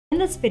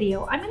this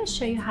video, I'm going to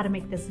show you how to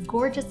make this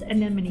gorgeous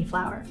anemone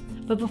flower.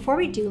 But before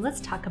we do, let's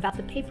talk about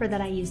the paper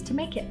that I used to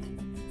make it.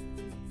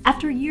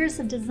 After years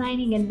of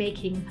designing and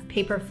making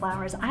paper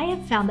flowers, I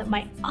have found that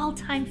my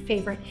all-time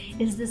favorite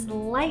is this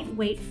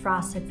lightweight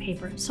frosted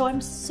paper. So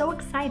I'm so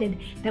excited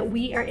that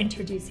we are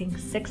introducing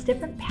 6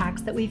 different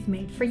packs that we've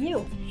made for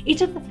you.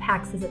 Each of the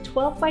packs is a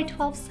 12 by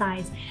 12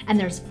 size, and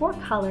there's 4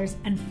 colors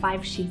and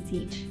 5 sheets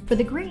each. For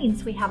the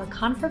greens, we have a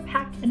conifer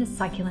pack and a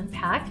succulent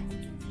pack,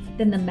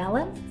 then the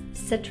melon,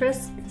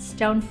 citrus,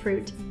 stone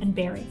fruit, and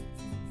berry.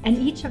 And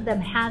each of them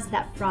has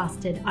that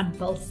frosted on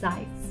both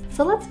sides.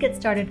 So let's get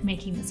started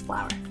making this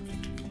flower.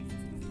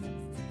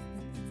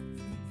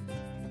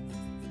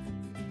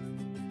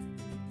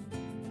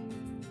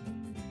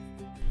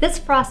 This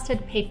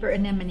frosted paper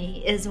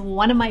anemone is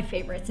one of my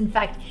favorites. In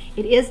fact,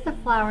 it is the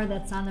flower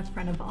that's on the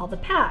front of all the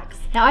packs.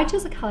 Now I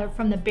chose a color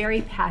from the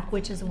berry pack,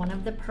 which is one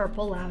of the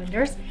purple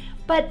lavenders,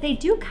 but they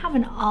do come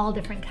in all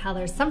different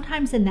colors,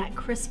 sometimes in that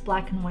crisp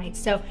black and white.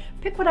 So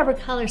pick whatever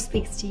color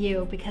speaks to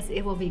you because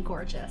it will be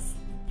gorgeous.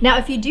 Now,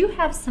 if you do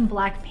have some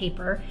black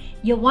paper,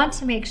 you'll want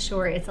to make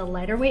sure it's a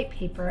lighter weight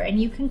paper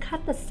and you can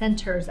cut the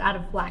centers out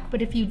of black.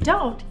 But if you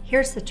don't,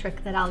 here's the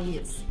trick that I'll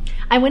use.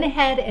 I went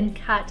ahead and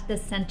cut the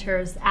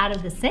centers out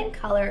of the same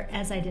color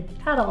as I did the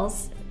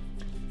petals.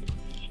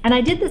 And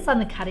I did this on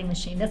the cutting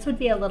machine. This would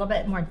be a little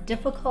bit more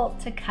difficult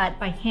to cut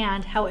by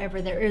hand.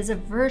 However, there is a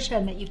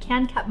version that you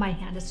can cut by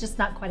hand. It's just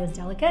not quite as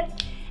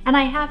delicate. And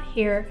I have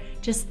here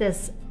just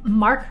this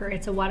marker.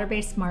 It's a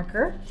water-based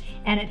marker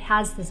and it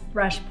has this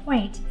brush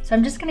point. So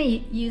I'm just going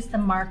to use the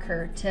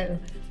marker to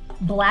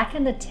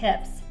blacken the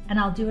tips, and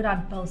I'll do it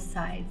on both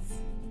sides.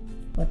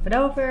 Flip it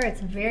over.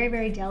 It's very,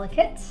 very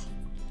delicate.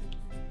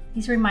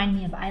 These remind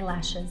me of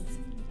eyelashes.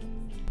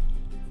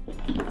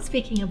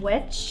 Speaking of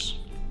which,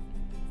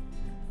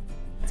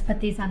 let's put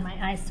these on my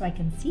eyes so I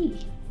can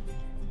see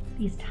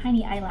these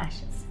tiny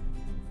eyelashes.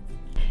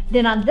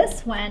 Then on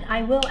this one,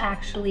 I will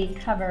actually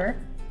cover,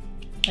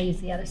 I'll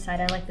use the other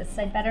side. I like this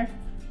side better.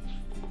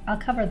 I'll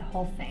cover the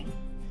whole thing,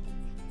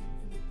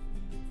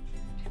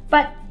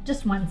 but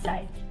just one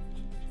side.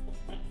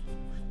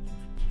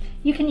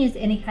 You can use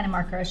any kind of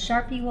marker. A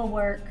Sharpie will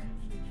work.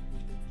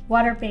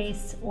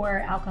 Water-based or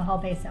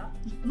alcohol-based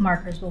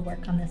markers will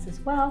work on this as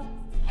well.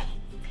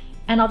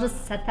 And I'll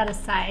just set that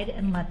aside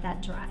and let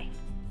that dry.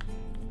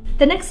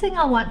 The next thing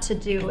I'll want to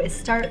do is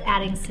start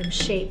adding some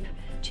shape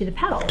to the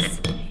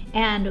petals.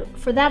 And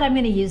for that, I'm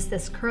going to use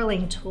this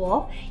curling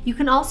tool. You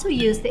can also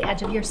use the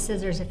edge of your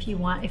scissors if you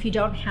want, if you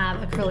don't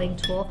have a curling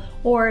tool,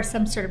 or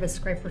some sort of a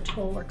scraper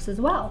tool works as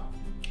well.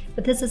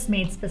 But this is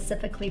made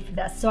specifically for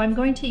this. So I'm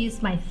going to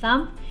use my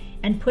thumb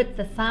and put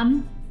the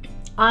thumb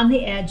on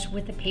the edge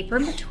with the paper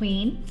in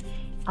between.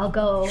 I'll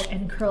go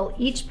and curl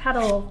each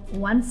petal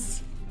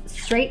once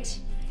straight,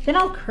 then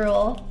I'll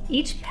curl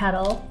each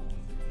petal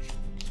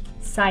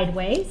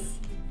sideways,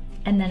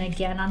 and then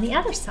again on the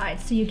other side.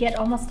 So you get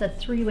almost a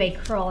 3-way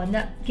curl, and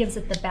that gives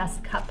it the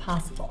best cut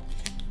possible.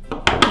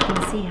 You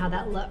can see how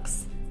that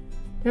looks.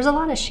 There's a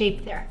lot of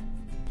shape there.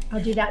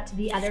 I'll do that to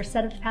the other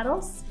set of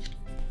petals,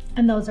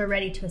 and those are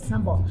ready to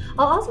assemble.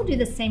 I'll also do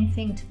the same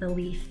thing to the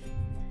leaf.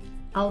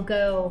 I'll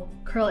go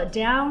curl it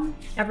down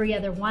every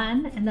other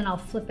one, and then I'll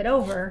flip it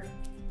over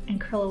and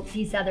curl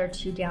these other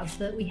 2 down so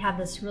that we have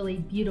this really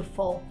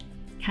beautiful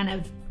kind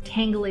of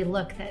tangly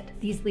look that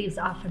these leaves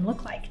often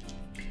look like.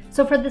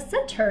 So for the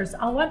centers,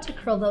 I'll want to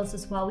curl those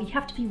as well. We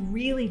have to be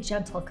really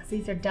gentle because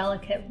these are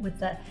delicate with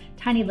the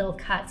tiny little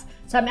cuts.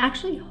 So I'm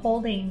actually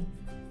holding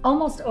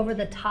almost over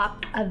the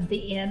top of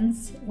the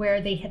ends where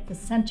they hit the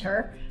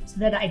center so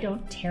that I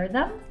don't tear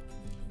them,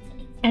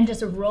 and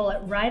just roll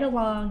it right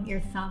along your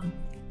thumb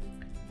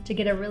to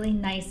get a really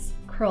nice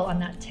curl on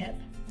that tip.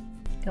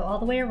 Go all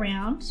the way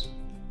around,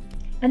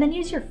 and then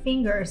use your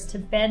fingers to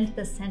bend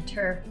the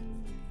center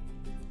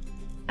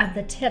of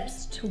the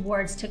tips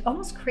towards, to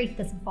almost create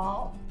this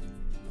ball.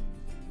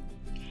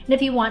 And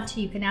if you want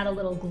to, you can add a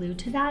little glue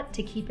to that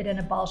to keep it in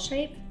a ball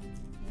shape,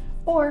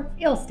 or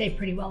it'll stay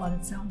pretty well on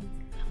its own.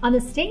 On the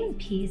stamen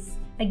piece,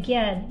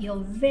 again,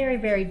 you'll very,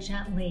 very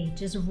gently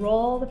just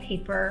roll the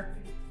paper.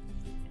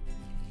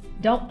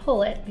 Don't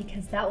pull it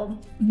because that will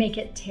make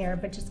it tear,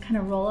 but just kind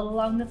of roll it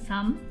along the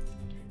thumb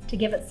to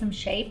give it some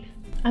shape.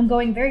 I'm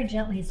going very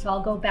gently, so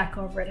I'll go back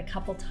over it a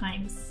couple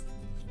times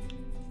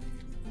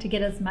to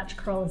get as much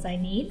curl as I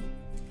need.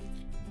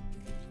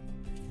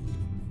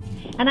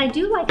 And I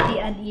do like the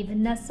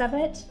unevenness of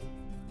it,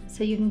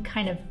 so you can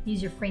kind of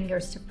use your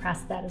fingers to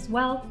press that as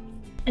well.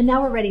 And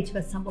now we're ready to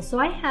assemble. So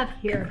I have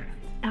here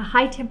a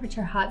high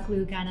temperature hot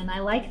glue gun, and I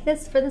like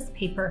this for this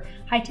paper.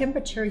 High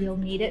temperature, you'll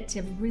need it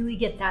to really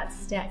get that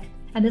stick.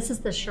 And this is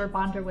the Sure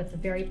Bonder with a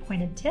very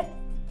pointed tip.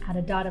 Add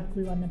a dot of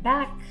glue on the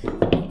back,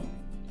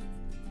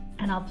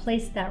 and I'll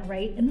place that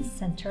right in the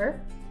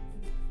center.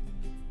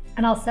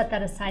 And I'll set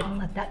that aside and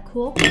let that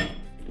cool.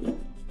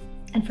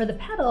 And for the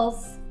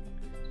petals,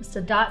 just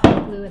a dot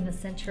of glue in the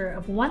center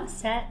of one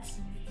set,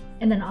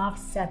 and then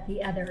offset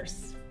the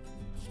others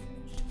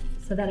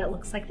so that it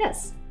looks like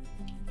this.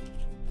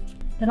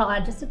 Then I'll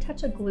add just a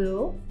touch of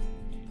glue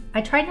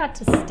I try not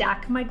to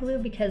stack my glue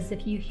because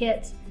if you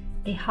hit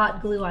a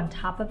hot glue on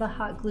top of a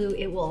hot glue,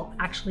 it will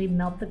actually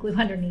melt the glue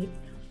underneath.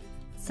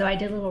 So I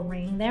did a little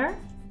ring there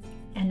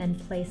and then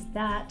placed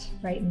that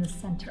right in the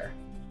center.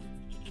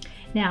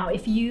 Now,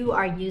 if you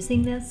are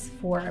using this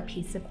for a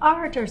piece of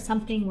art or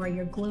something where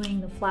you're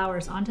gluing the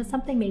flowers onto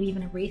something, maybe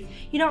even a wreath,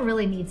 you don't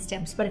really need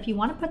stems. But if you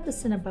want to put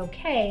this in a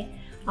bouquet,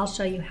 I'll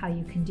show you how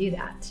you can do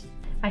that.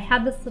 I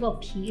have this little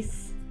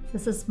piece.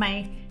 This is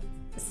my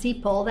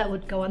sepal that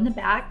would go on the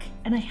back,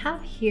 and I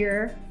have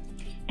here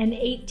an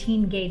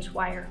 18 gauge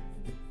wire.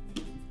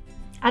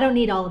 I don't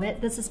need all of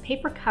it. This is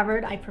paper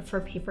covered. I prefer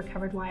paper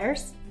covered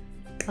wires.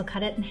 I'll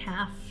cut it in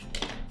half,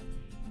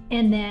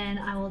 and then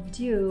I will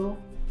do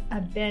a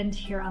bend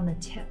here on the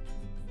tip.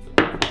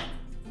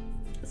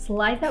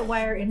 Slide that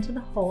wire into the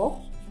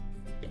hole,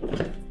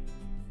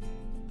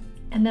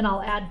 and then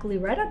I'll add glue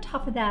right on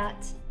top of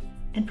that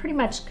and pretty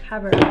much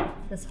cover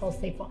this whole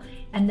staple.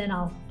 And then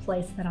I'll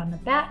place that on the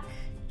back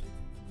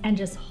and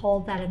just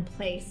hold that in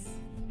place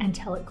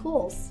until it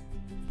cools.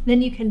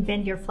 Then you can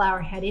bend your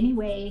flower head any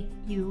way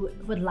you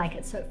would like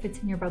it so it fits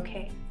in your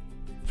bouquet.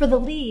 For the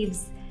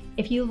leaves,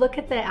 if you look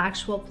at the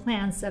actual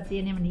plants of the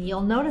anemone,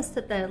 you'll notice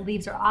that the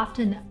leaves are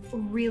often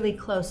really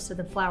close to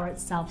the flower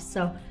itself.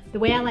 So the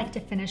way I like to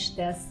finish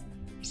this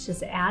is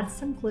just add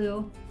some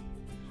glue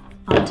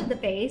onto the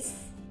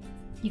base.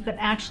 You can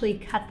actually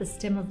cut the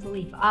stem of the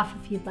leaf off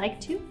if you'd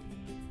like to,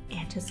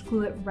 and just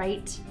glue it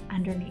right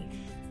underneath.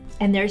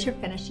 And there's your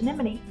finished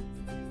anemone.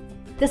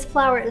 This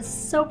flower is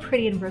so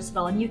pretty and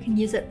versatile, and you can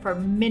use it for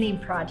many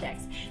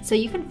projects. So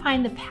you can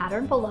find the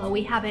pattern below.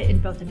 We have it in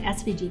both an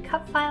SVG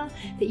cut file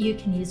that you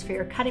can use for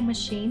your cutting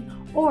machine,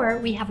 or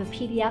we have a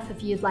PDF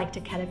if you'd like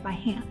to cut it by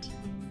hand.